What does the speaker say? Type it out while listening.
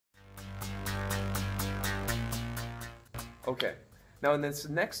Okay, now in this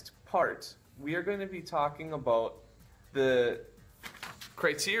next part, we are going to be talking about the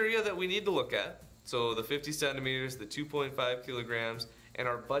criteria that we need to look at. So the 50 centimeters, the 2.5 kilograms, and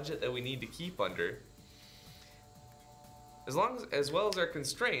our budget that we need to keep under. As well as our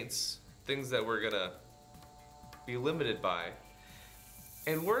constraints, things that we're gonna be limited by,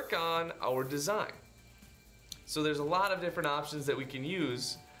 and work on our design. So there's a lot of different options that we can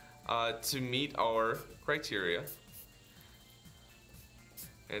use to meet our criteria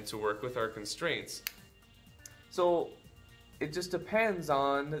and to work with our constraints. So it just depends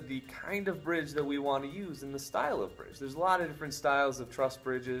on the kind of bridge that we want to use and the style of bridge. There's a lot of different styles of truss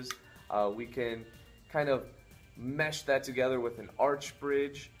bridges. We can kind of mesh that together with an arch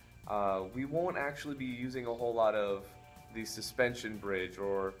bridge. We won't actually be using a whole lot of the suspension bridge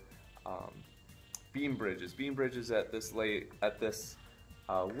or beam bridges. Beam bridges at this length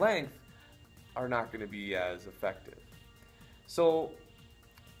are not going to be as effective. So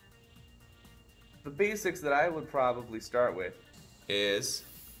the basics that I would probably start with is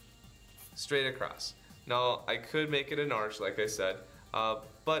straight across. Now I could make it an arch like I said,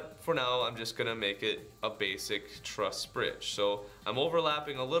 but for now I'm just gonna make it a basic truss bridge. So I'm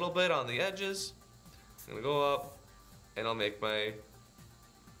overlapping a little bit on the edges. I'm gonna go up and I'll make my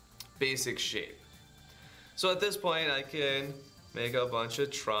basic shape. So at this point I can make a bunch of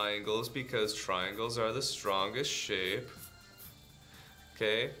triangles because triangles are the strongest shape.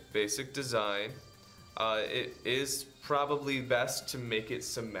 Okay, basic design. It is probably best to make it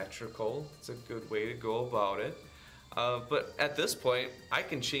symmetrical. It's a good way to go about it. But at this point, I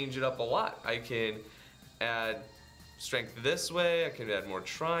can change it up a lot. I can add strength this way, I can add more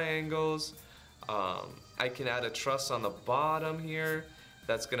triangles. I can add a truss on the bottom here.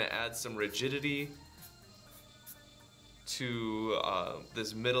 That's gonna add some rigidity to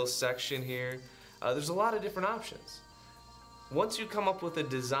this middle section here. There's a lot of different options. Once you come up with a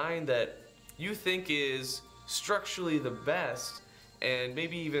design that you think is structurally the best, and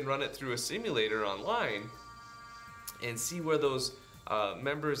maybe even run it through a simulator online and see where those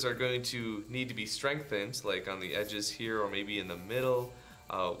members are going to need to be strengthened, like on the edges here or maybe in the middle,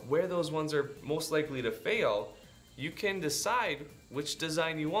 where those ones are most likely to fail, you can decide which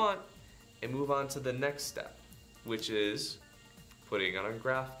design you want and move on to the next step, which is putting on a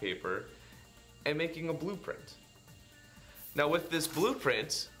graph paper and making a blueprint. Now with this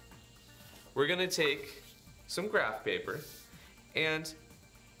blueprint, we're gonna take some graph paper and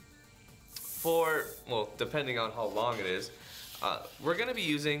depending on how long it is, we're gonna be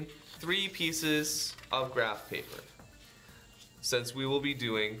using 3 pieces of graph paper since we will be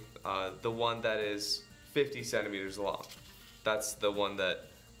doing the one that is 50 centimeters long. That's the one that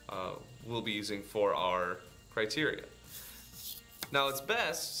we'll be using for our criteria. Now it's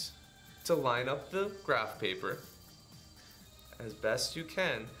best to line up the graph paper as best you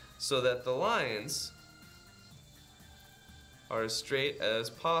can so that the lines are as straight as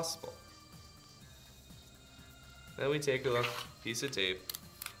possible. Then we take a piece of tape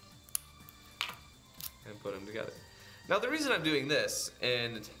and put them together. Now the reason I'm doing this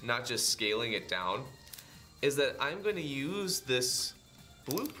and not just scaling it down is that I'm going to use this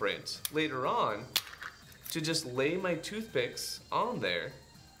blueprint later on to just lay my toothpicks on there.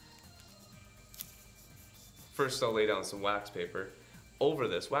 First I'll lay down some wax paper over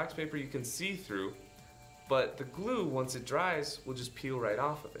this. Wax paper you can see through, but the glue, once it dries, will just peel right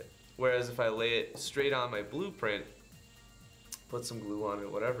off of it. Whereas if I lay it straight on my blueprint, put some glue on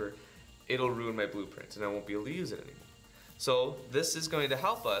it, whatever, it'll ruin my blueprint and I won't be able to use it anymore. So this is going to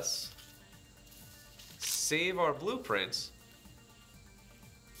help us save our blueprint,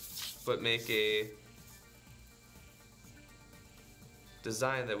 but make a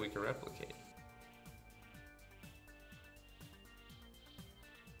design that we can replicate.